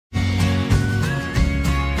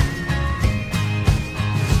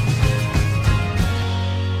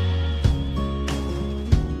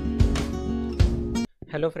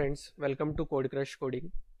Hello friends, welcome to Code Crush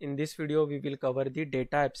Coding. In this video we will cover the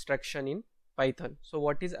data abstraction in Python. So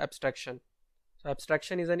what is abstraction? So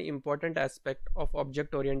abstraction is an important aspect of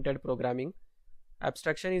object-oriented programming.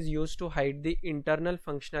 Abstraction is used to hide the internal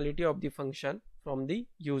functionality of the function from the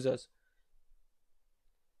users.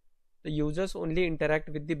 The users only interact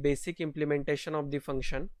with the basic implementation of the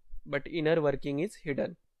function, but inner working is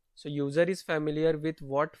hidden. So user is familiar with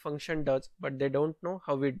what function does, but they don't know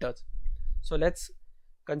how it does. So let's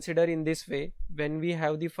consider in this way. When we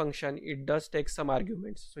have the function, it does take some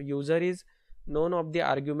arguments. So user is known of the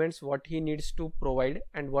arguments, what he needs to provide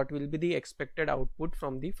and what will be the expected output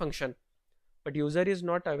from the function, but user is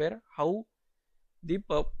not aware how the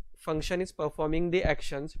function is performing the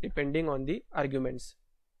actions depending on the arguments.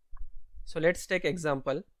 So let's take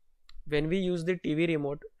example. When we use the TV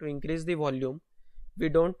remote to increase the volume, we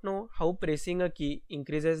don't know how pressing a key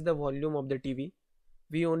increases the volume of the TV.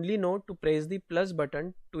 We only know to press the plus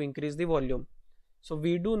button to increase the volume. So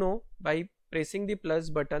we do know by pressing the plus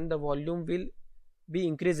button the volume will be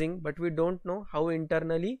increasing, but we don't know how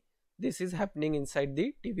internally this is happening inside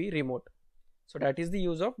the TV remote. So that is the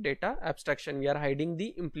use of data abstraction. We are hiding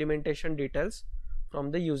the implementation details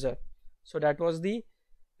from the user. So that was the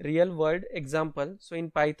real world example. So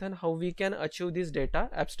in Python, how we can achieve this data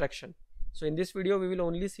abstraction. So in this video we will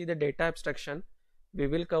only see the data abstraction. We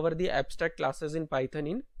will cover the abstract classes in Python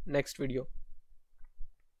in next video.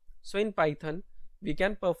 So in Python, we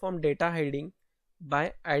can perform data hiding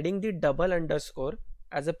by adding the double underscore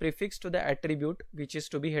as a prefix to the attribute which is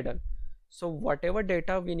to be hidden. So whatever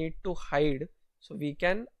data we need to hide, so we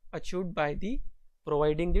can achieve by the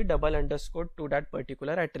providing the double underscore to that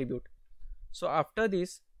particular attribute. So after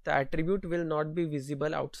this, the attribute will not be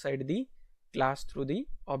visible outside the class through the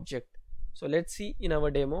object. So let's see in our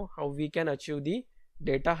demo how we can achieve the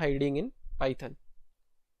data hiding in Python.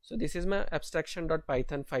 So this is my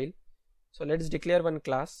abstraction.python file. So let's declare one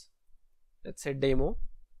class. Let's say demo.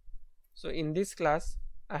 So in this class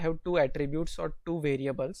I have two attributes or two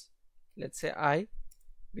variables. Let's say I,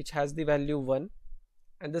 which has the value 1,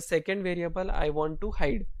 and the second variable I want to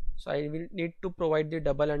hide. So I will need to provide the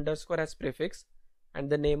double underscore as prefix and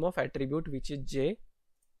the name of attribute, which is j,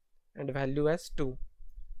 and value as 2.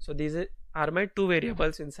 So these are my two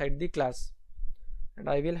variables inside the class. And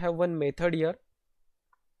I will have one method here,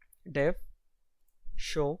 def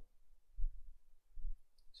show.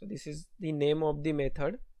 So this is the name of the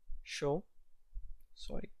method, show,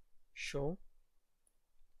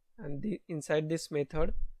 and inside this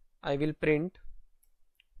method I will print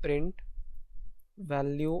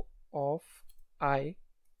value of I,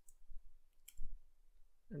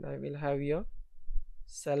 and I will have here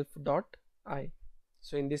self dot I.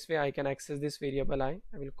 So in this way I can access this variable I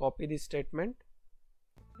will copy this statement,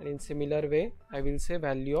 and in similar way I will say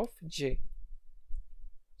value of j.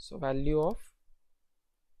 So value of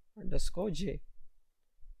underscore j,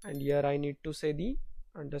 and here I need to say the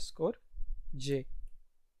underscore j,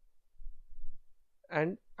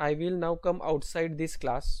 and I will now come outside this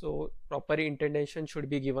class. So proper indentation should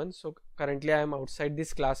be given. So currently I am outside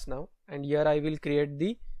this class now, and here I will create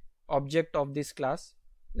the object of this class.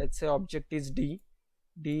 Let's say object is d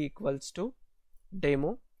equals to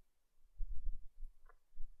demo,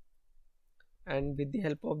 and with the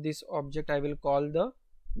help of this object I will call the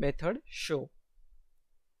method show.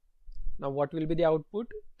 Now what will be the output?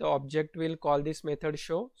 The object will call this method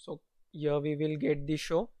show. So here we will get the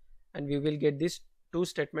show, and we will get these two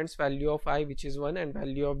statements, value of I, which is 1, and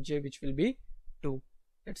value of j, which will be 2.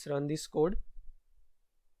 Let's run this code.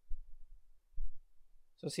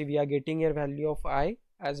 So see, we are getting here value of I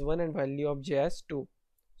as 1 and value of j as 2.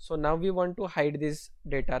 So now we want to hide this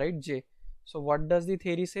data, right, j. So what does the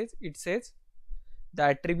theory says? It says the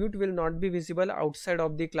attribute will not be visible outside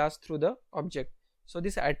of the class through the object. So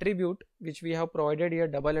this attribute which we have provided here,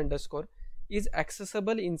 double underscore, is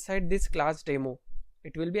accessible inside this class demo.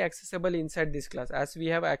 It will be accessible inside this class as we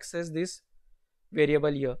have accessed this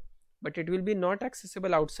variable here, but it will be not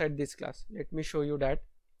accessible outside this class. Let me show you that.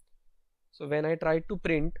 So when I try to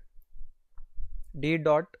print d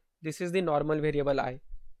dot, this is the normal variable I,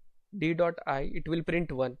 d dot I, it will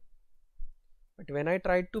print 1. But when I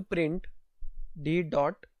try to print d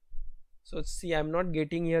dot, so see, I am not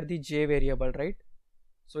getting here the j variable, right?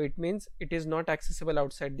 So it means it is not accessible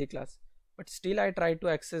outside the class, but still I try to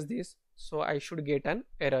access this, so I should get an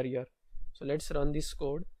error here. So let's run this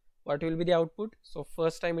code. What will be the output? So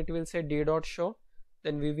first time it will say d dot show,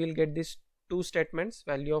 then we will get these two statements,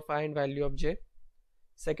 value of I and value of j.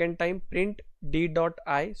 Second time print d dot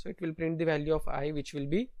I, so it will print the value of I, which will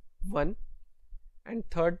be 1. And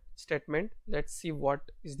third statement, let's see what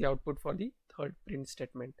is the output for the third print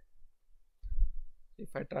statement.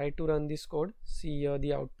 if I try to run this code, see here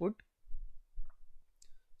the output.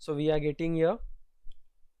 So we are getting here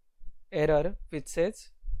error which says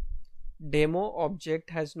demo object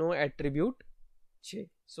has no attribute j.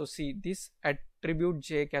 So see, this attribute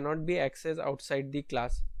j cannot be accessed outside the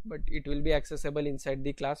class, but it will be accessible inside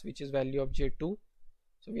the class, which is value of j2.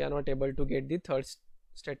 So we are not able to get the third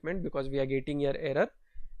statement because we are getting here error,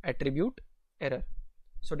 attribute error.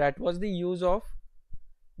 So that was the use of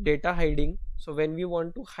data hiding. So when we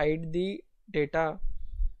want to hide the data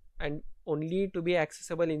and only to be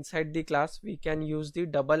accessible inside the class, we can use the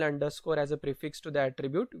double underscore as a prefix to the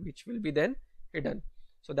attribute, which will be then hidden.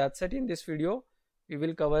 So that's it in this video. We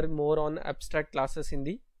will cover more on abstract classes in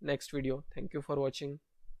the next video. Thank you for watching.